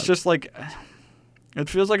but pretty it's bad. just like it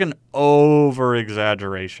feels like an over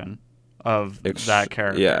exaggeration of that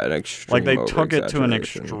character. Yeah, an extreme Like they took it to an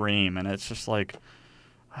over-exaggeration. extreme, and it's just like,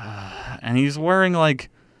 and he's wearing like,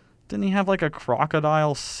 didn't he have like a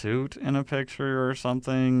crocodile suit in a picture or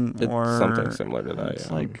something? It's or something similar to that, It's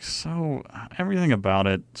yeah. like so everything about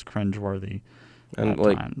it's cringeworthy. And at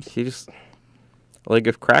like times. he just like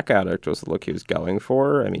if Crack Addict was the look he was going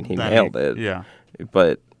for, I mean he Then nailed it. Yeah.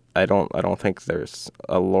 But I don't think there's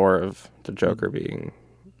a lore of the Joker being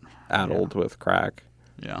addled with crack.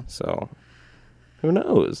 Yeah. So who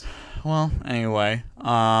knows? Well, anyway,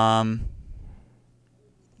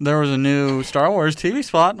 there was a new Star Wars TV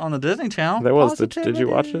spot on the Disney Channel. There was. Did you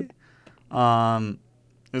watch it?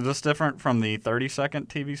 Is this different from the 30-second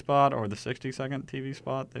TV spot or the 60-second TV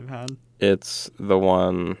spot they've had? It's the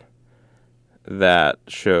one that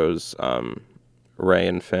shows Rey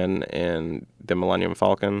and Finn in the Millennium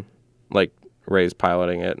Falcon. Like Rey's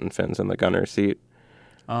piloting it and Finn's in the gunner seat.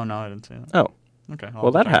 Oh, no, I didn't see that. Oh. Okay.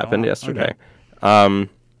 Well, that happened yesterday.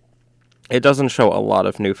 It doesn't show a lot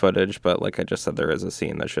of new footage, but like I just said, there is a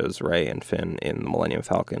scene that shows Rey and Finn in the Millennium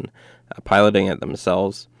Falcon piloting it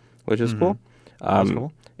themselves, which is cool. That's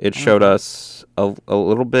cool. It showed us a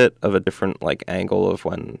little bit of a different like angle of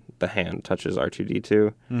when the hand touches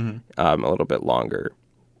R2-D2, a little bit longer,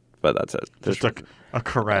 but that's it. Just a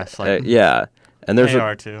caress. Like, yeah, and there's hey,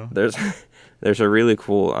 R2. there's a really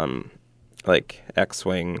cool like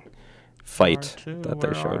X-wing fight R2, that they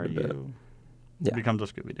where showed are a bit. you? Yeah. It becomes a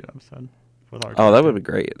Scooby-Doo episode with R2. Oh, that would be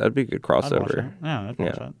great. That'd be a good I'd watch crossover. that. Yeah, I'd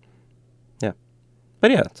watch that. Yeah. But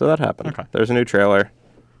yeah, so that happened. Okay. There's a new trailer.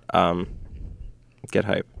 Get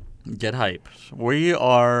hype. Get hype. We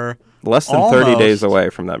are Less than 30 days away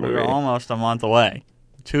from that movie. We're almost a month away.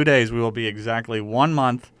 2 days, we will be exactly 1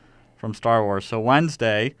 month from Star Wars. So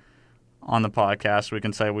Wednesday on the podcast, we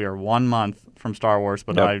can say we are 1 month from Star Wars,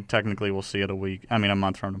 but Yep. I technically will see it a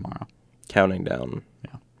month from tomorrow. Counting down.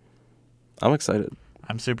 Yeah. I'm excited.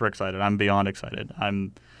 I'm super excited. I'm beyond excited.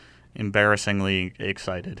 I'm embarrassingly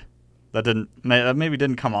excited. That maybe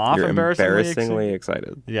didn't come off You're embarrassingly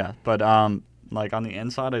excited. Yeah, but like on the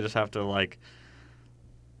inside, I just have to like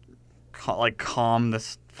calm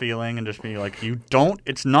this feeling and just be like,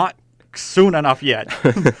 it's not soon enough yet.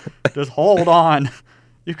 Just hold on.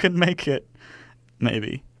 You can make it.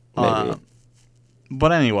 Maybe.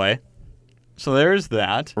 But anyway, so there's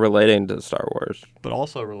that. Relating to Star Wars. But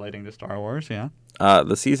also relating to Star Wars, yeah.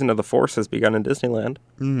 The season of the Force has begun in Disneyland.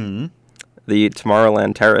 Mm-hmm. The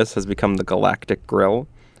Tomorrowland Terrace has become the Galactic Grill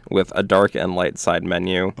with a dark and light side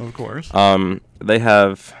menu. Of course. They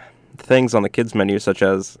have things on the kids menu such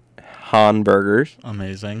as Han burgers,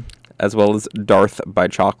 Amazing. as well as Darth by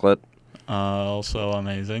chocolate. Also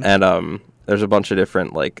amazing. And there's a bunch of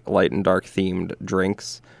different like light and dark themed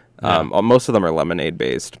drinks. Yeah. Most of them are lemonade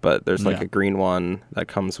based, but there's like Yeah. a green one that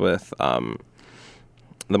comes with the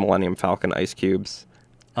Millennium Falcon ice cubes.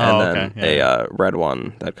 Oh, And then okay. Yeah. a red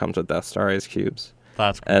one that comes with Death Star ice cubes.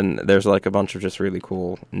 That's cool. And there's like a bunch of just really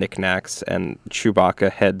cool knickknacks and Chewbacca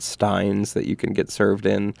head steins that you can get served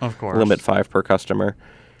in. Of course. Limit 5 per customer.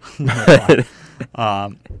 It's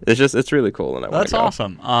really cool, and I want That's to go.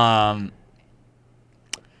 awesome.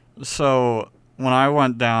 So when I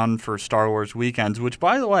went down for Star Wars weekends, which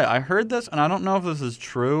by the way, I heard this, and I don't know if this is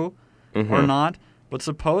true or not, but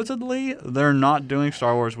supposedly they're not doing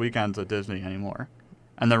Star Wars weekends at Disney anymore.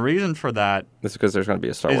 And the reason for that It's because there's going to be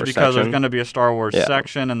a Star is Wars because section. there's going to be a Star Wars Yeah.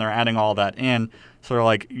 section, and they're adding all that in. So they're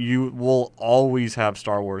like, you will always have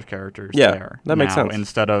Star Wars characters Yeah, there. that makes now, sense.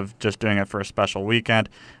 Instead of just doing it for a special weekend.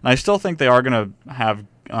 And I still think they are going to have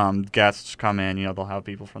guests come in. You know, they'll have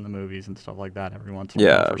people from the movies and stuff like that every once in a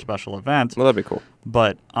while Yeah. for special events. Well, that'd be cool.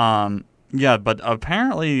 But yeah, but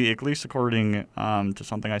apparently, at least according to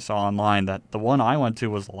something I saw online, that the one I went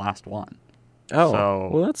to was the last one. Oh, So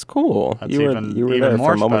well, that's cool. that's You were even there for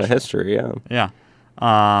more a moment special. of history, yeah.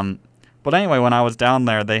 Yeah. But anyway, when I was down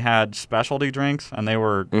there, they had specialty drinks, and they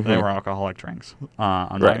were alcoholic drinks.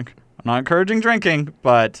 I'm Right. I'm not encouraging drinking,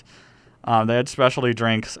 but they had specialty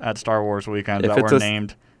drinks at Star Wars weekend that were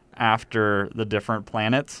named after the different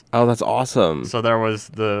planets. Oh, that's awesome. So there was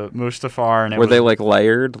the Mustafar, and were they like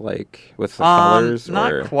layered, like with the colors?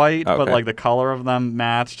 Not quite, okay. but like the color of them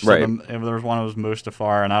matched. Right. So there was one that was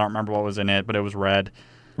Mustafar, and I don't remember what was in it, but it was red.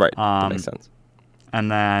 Right. That makes sense.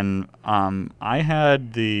 And then I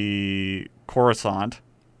had the Coruscant,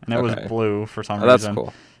 and it was blue for some reason. That's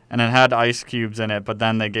cool. And it had ice cubes in it, but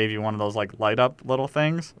then they gave you one of those like light up little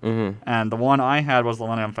things. Mm-hmm. And the one I had was the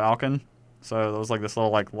Millennium Falcon, so it was like this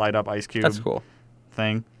little like light up ice cube. That's cool.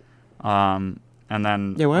 Thing. And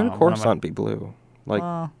then why would Coruscant be blue? Like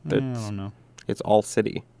I don't know. It's all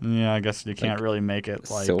city. Yeah, I guess you can't really make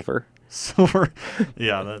it like silver. Silver.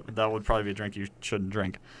 Yeah, that would probably be a drink you shouldn't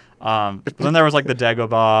drink. But then there was like the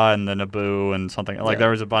Dagobah and the Naboo and something like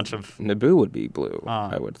there was a bunch of Naboo would be blue,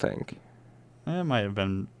 I would think. It might have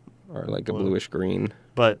been. Or like a bluish green.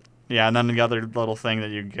 But yeah, and then the other little thing that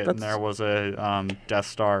you get in there was a Death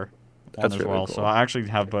Star one as really well. cool. So I actually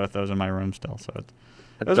have both those in my room still. So it's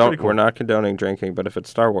pretty cool. We're not condoning drinking, but if it's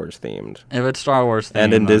Star Wars themed. If it's Star Wars themed.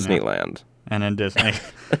 And in Disneyland. And in Disney.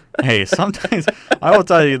 Hey, sometimes, I will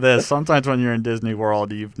tell you this, sometimes when you're in Disney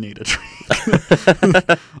World, you need a drink.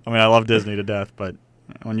 I mean, I love Disney to death, but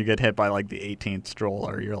when you get hit by like the 18th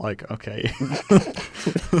stroller, you're like, okay,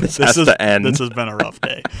 this has to end. This has been a rough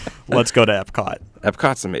day. Let's go to Epcot.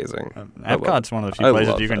 Epcot's amazing. Epcot's one of the few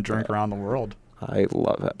places you can drink around the world. I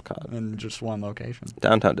love Epcot. In just one location.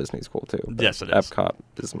 Downtown Disney's cool too. Yes, it is. Epcot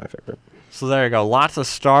is my favorite. So there you go. Lots of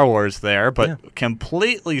Star Wars there, but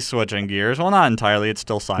completely switching gears. Well, not entirely. It's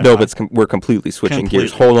still sci-fi. No, but we're completely switching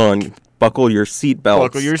gears. Hold on. Buckle your seatbelts.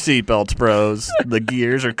 Buckle your seatbelts, bros. The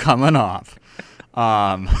gears are coming off.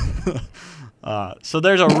 So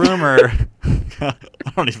there's a rumor. I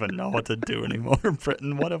don't even know what to do anymore,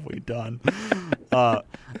 Britton. What have we done?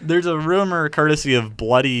 There's a rumor, courtesy of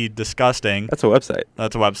Bloody Disgusting. That's a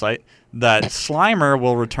website. That Slimer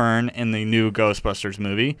will return in the new Ghostbusters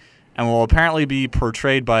movie and will apparently be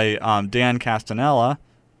portrayed by Dan Castellaneta,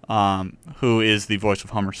 who is the voice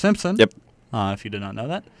of Homer Simpson. Yep. If you did not know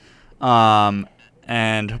that.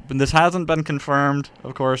 And this hasn't been confirmed,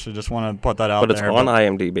 of course. I just want to put that out there. But it's on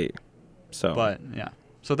IMDb. So. But, yeah.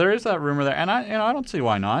 So there is that rumor there. And I don't see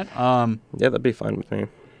why not. Yeah, that'd be fine with me.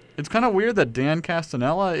 It's kind of weird that Dan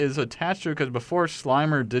Castellaneta is attached to it because before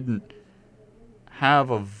Slimer didn't have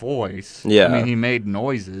a voice. Yeah. I mean, he made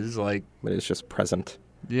noises. But it's just present.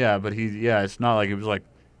 Yeah, but it's not like he was like,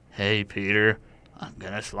 hey, Peter, I'm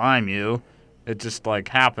going to slime you. It just,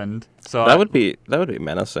 happened. So that would be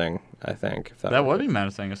menacing, I think. That would be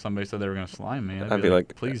menacing if somebody said they were going to slime me. I'd be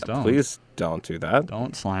like, please don't. Please don't do that.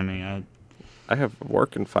 Don't slime me. I have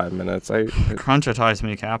work in 5 minutes. Crunchitize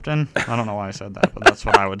me, Captain. I don't know why I said that, but that's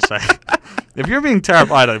what I would say. If you're being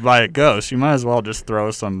terrified by a ghost, you might as well just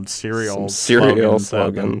throw some cereal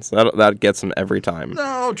slogans. That gets them every time.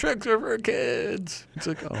 No, tricks are for kids. It's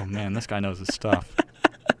like, oh, man, this guy knows his stuff.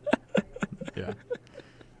 Yeah.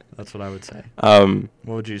 That's what I would say. What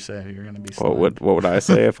would you say if you're going to be slimed? What would I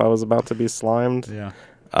say if I was about to be slimed? Yeah.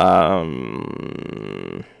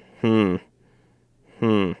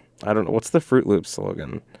 I don't know. What's the Fruit Loops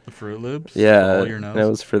slogan? The Fruit Loops? Yeah. Follow your nose? That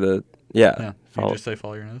was for the... Yeah. You just say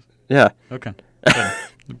follow your nose? Yeah. Okay.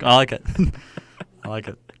 I like it. I like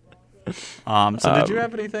it. So did you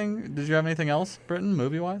have anything else, Britton,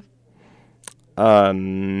 movie-wise?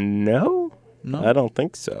 No. No? I don't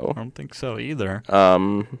think so. I don't think so either.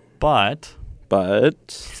 But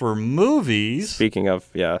for movies... Speaking of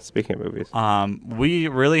movies. We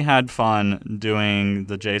really had fun doing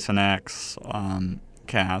the Jason X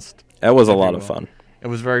cast. That was a lot of fun. It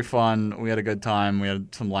was very fun. We had a good time. We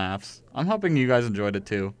had some laughs. I'm hoping you guys enjoyed it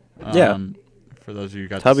too. Yeah. For those of you who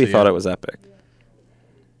got to Tubby see thought it was epic.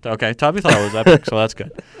 Okay, Tubby thought it was epic, so that's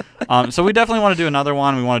good. So we definitely want to do another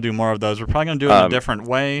one. We want to do more of those. We're probably going to do it in a different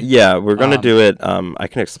way. Yeah, we're going to do it. I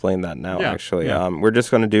can explain that now, actually. Yeah. We're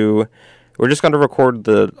just going to record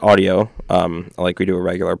the audio like we do a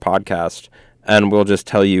regular podcast, and we'll just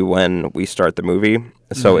tell you when we start the movie.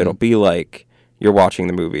 So it'll be like you're watching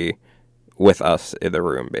the movie with us in the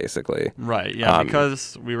room, basically. Right, yeah,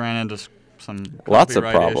 because we ran into some lots of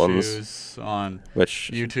problems issues on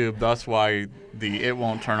YouTube. That's why the It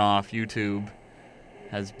Won't Turn Off YouTube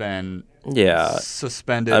has been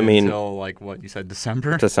suspended until, what you said,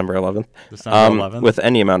 December? December 11th. December 11th. With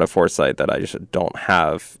any amount of foresight that I just don't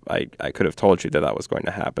have, I could have told you that was going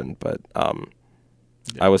to happen, but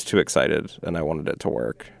I was too excited and I wanted it to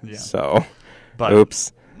work. Yeah. So,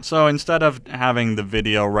 oops. So instead of having the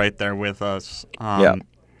video right there with us,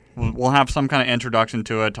 we'll have some kind of introduction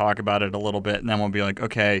to it, talk about it a little bit, and then we'll be like,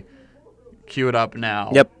 okay, cue it up now.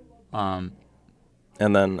 Yep. Um,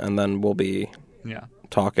 and then we'll be yeah.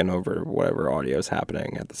 talking over whatever audio is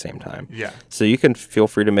happening at the same time. Yeah. So you can feel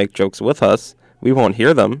free to make jokes with us. We won't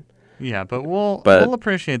hear them. Yeah, but we'll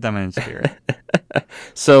appreciate them in spirit.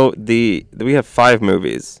 So we have 5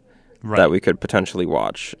 movies Right. that we could potentially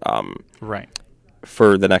watch. Right.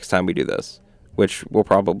 For the next time we do this, which will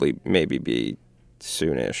probably maybe be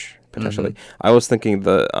soonish, potentially. I was thinking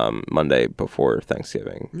the Monday before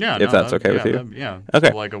Thanksgiving. Yeah, if that's okay with you. Yeah. Okay.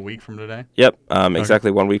 So like a week from today. Yep. Exactly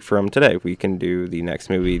 1 week from today, we can do the next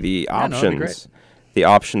movie. The that'd be options. great. The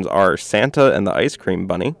options are Santa and the Ice Cream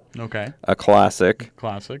Bunny, Okay. a classic.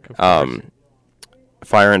 Classic. Of course.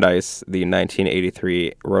 Fire and Ice, the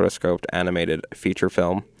 1983 rotoscoped animated feature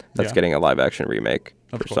film that's Yeah. getting a live-action remake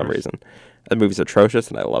Of for some course. reason. The movie's atrocious,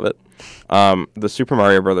 and I love it. The Super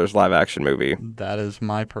Mario Brothers live-action movie, That is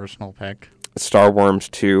my personal pick. Star Wars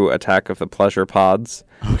 2: Attack of the Pleasure Pods.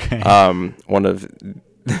 Okay. One of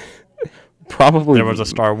probably There was a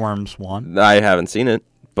Star Wars one. I haven't seen it,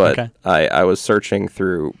 but Okay. I was searching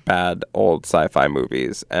through bad old sci-fi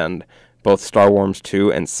movies, and both Star Wars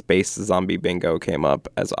 2 and Space Zombie Bingo came up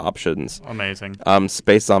as options. Amazing.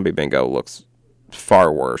 Space Zombie Bingo looks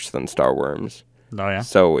far worse than Star Wars. Oh yeah.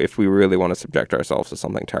 So if we really want to subject ourselves to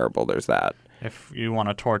something terrible, there's that. If you want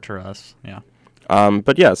to torture us, yeah.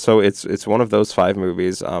 But yeah, so it's one of those 5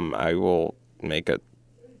 movies. I will make it.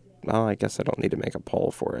 Well, I guess I don't need to make a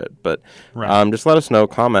poll for it, but Right. just let us know,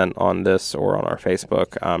 comment on this or on our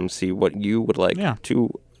Facebook. See what you would like Yeah.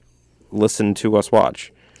 to listen to us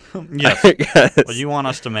watch. Yes. Yes. But you want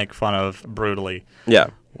us to make fun of brutally Yeah,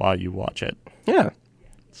 while you watch it. yeah,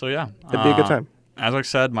 So yeah. it'd be a good time. As I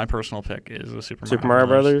said, my personal pick is the Super Mario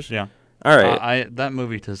Brothers? Yeah. All right. That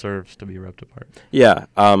movie deserves to be ripped apart. Yeah.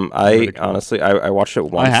 I Really cool. honestly, I watched it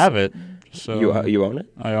once. I have it. So You own it?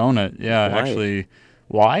 I own it. Yeah. Why? Actually,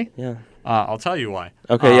 why? Yeah. I'll tell you why.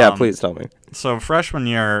 Okay. Yeah. Please tell me. So freshman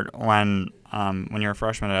year, when you're a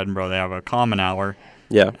freshman at Edinboro, they have a common hour,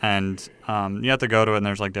 Yeah. and you have to go to it, and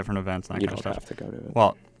there's like different events and that You kind of don't stuff. have to go to it.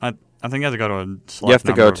 Well, I think you have to go to a select You have to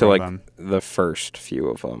number go of to like them. the first few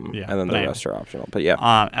of them, Yeah, and then but the anyway. rest are optional. But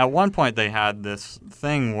yeah. At one point, they had this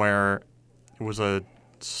thing where it was I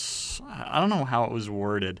don't know how it was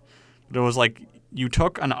worded, but it was like you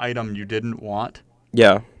took an item you didn't want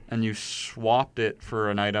Yeah. and you swapped it for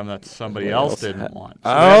an item that somebody Somebody else else didn't had- want. So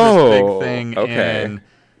they had this Oh, big thing okay. in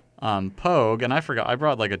Pogue, and I forgot. I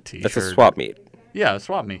brought like a T-shirt. It's a swap meet. Yeah, a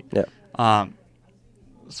swap meet. Yeah.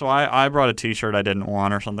 So I brought a T-shirt I didn't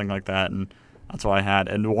want or something like that, and that's what I had.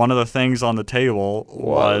 And one of the things on the table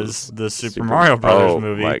was the Super Mario Brothers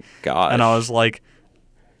movie. Oh my gosh. And I was like,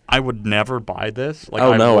 I would never buy this. Like,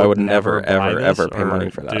 Oh, no, I would never, never, buy ever, this ever pay or money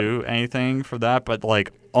for that. Do anything for that. But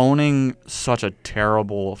like owning such a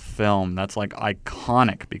terrible film that's like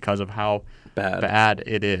iconic because of how bad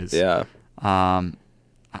it is. Yeah. I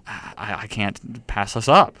can't pass this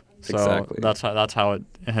up. So Exactly. that's how it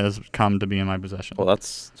has come to be in my possession. Well,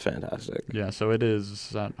 that's fantastic. Yeah, so it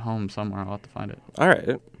is at home somewhere. I'll have to find it. All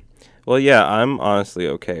right. Well, yeah, I'm honestly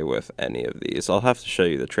okay with any of these. I'll have to show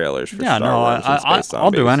you the trailers for Yeah, Star no, Wars and Space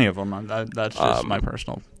I'll do Zombies. any of them. That's just my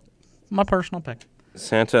personal pick.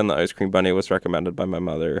 Santa and the Ice Cream Bunny was recommended by my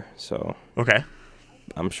mother, so Okay.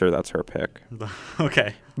 I'm sure that's her pick.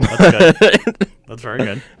 Okay. That's good. That's very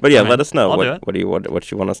good. But yeah, I mean, let us know I'll do it. what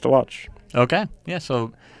you want us to watch. Okay. Yeah,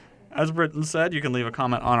 so as Britton said, you can leave a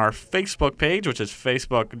comment on our Facebook page, which is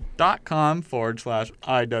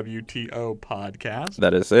facebook.com/IWTO podcast.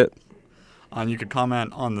 That is it. You can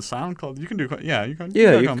comment on the SoundCloud. You can do, yeah, you can.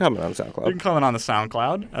 Yeah, you can comment on SoundCloud. You can comment on the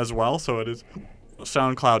SoundCloud as well. So it is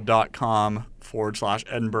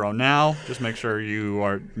soundcloud.com/Edinboro Now. Just make sure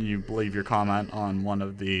you leave your comment on one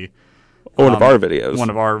of the One of our videos. One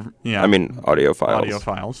of our audio files. Audio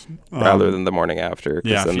files. Rather than the morning after,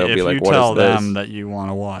 because Yeah, then they'll if be like, you "What tell is this?" them that you want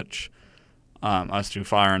to watch us do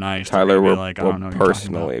Fire and Ice, Tyler they're gonna will, be like, I don't know will what you're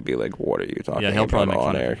talking personally be like, "What are you talking Yeah, he'll about probably make on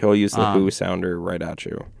fun of air?" you. He'll use the boo sounder right at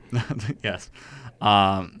you. Yes.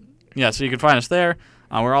 Yeah, so you can find us there.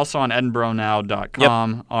 We're also on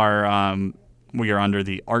EdinboroNow.com. Yep. We are under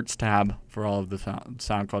the Arts tab for all of the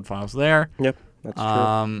SoundCloud files there. Yep, that's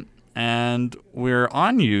true. And we're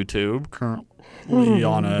on YouTube currently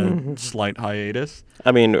on a slight hiatus.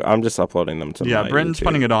 I mean, I'm just uploading them to Yeah, my Britton's YouTube.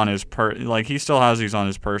 putting it on his he still has these on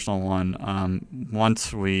his personal one.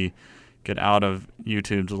 Once we get out of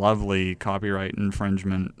YouTube's lovely copyright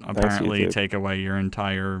infringement, apparently YouTube. take away your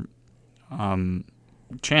entire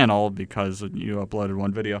channel because you uploaded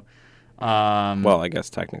one video. Well, I guess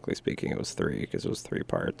technically speaking, it was 3 because it was 3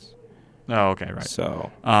 parts. Oh, okay, right. So,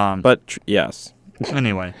 but yes.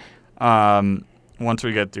 Anyway, once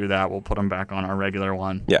we get through that, we'll put them back on our regular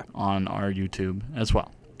one. Yeah. On our YouTube as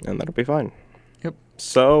well. And that'll be fine. Yep.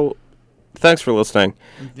 So, thanks for listening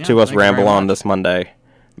to us ramble on this Monday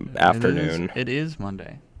afternoon. It is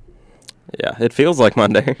Monday. Yeah, it feels like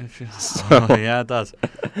Monday. Yeah, it does.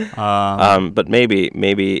 But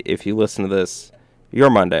maybe if you listen to this, your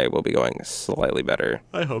Monday will be going slightly better.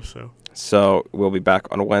 I hope so. So we'll be back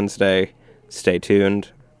on Wednesday. Stay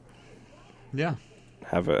tuned. Yeah.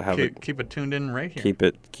 Keep it tuned in right here. Keep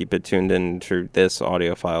it tuned in to this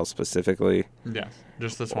audio file specifically. Yes,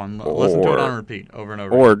 just this one. Listen to it on repeat over and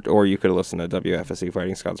over. Or you could listen to WFSC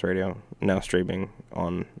Fighting Scots Radio, now streaming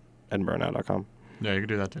on EdinburghNow.com. Yeah, you can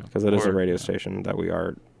do that too. Because it is a radio station that we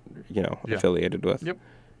are, affiliated with. Yep.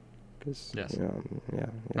 Yes. Yeah. All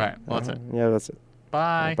right. Well, that's it. Yeah, that's it.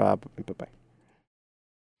 Bye. Bye-bye.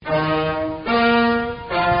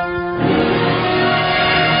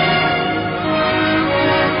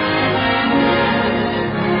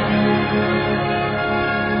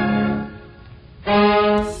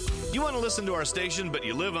 Listen to our station, but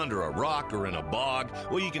you live under a rock or in a bog?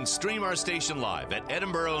 Well, you can stream our station live at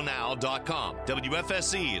EdinburghNow.com.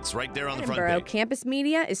 WFSC, it's right there on the front page. Edinburgh Campus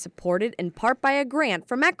Media is supported in part by a grant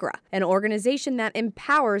from ECRA, an organization that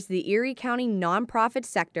empowers the Erie County nonprofit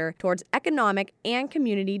sector towards economic and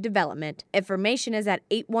community development. Information is at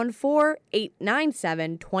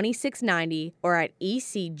 814-897-2690 or at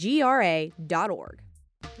ecgra.org.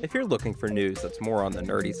 If you're looking for news that's more on the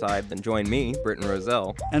nerdy side, then join me, Britton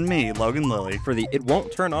Roselle, and me, Logan Lilly, for the It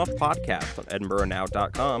Won't Turn Off podcast on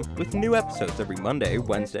EdinburghNow.com with new episodes every Monday,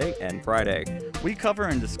 Wednesday, and Friday. We cover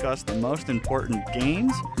and discuss the most important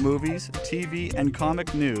games, movies, TV, and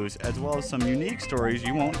comic news, as well as some unique stories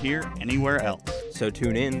you won't hear anywhere else. So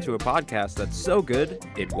tune in to a podcast that's so good,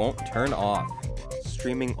 it won't turn off.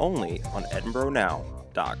 Streaming only on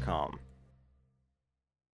EdinburghNow.com.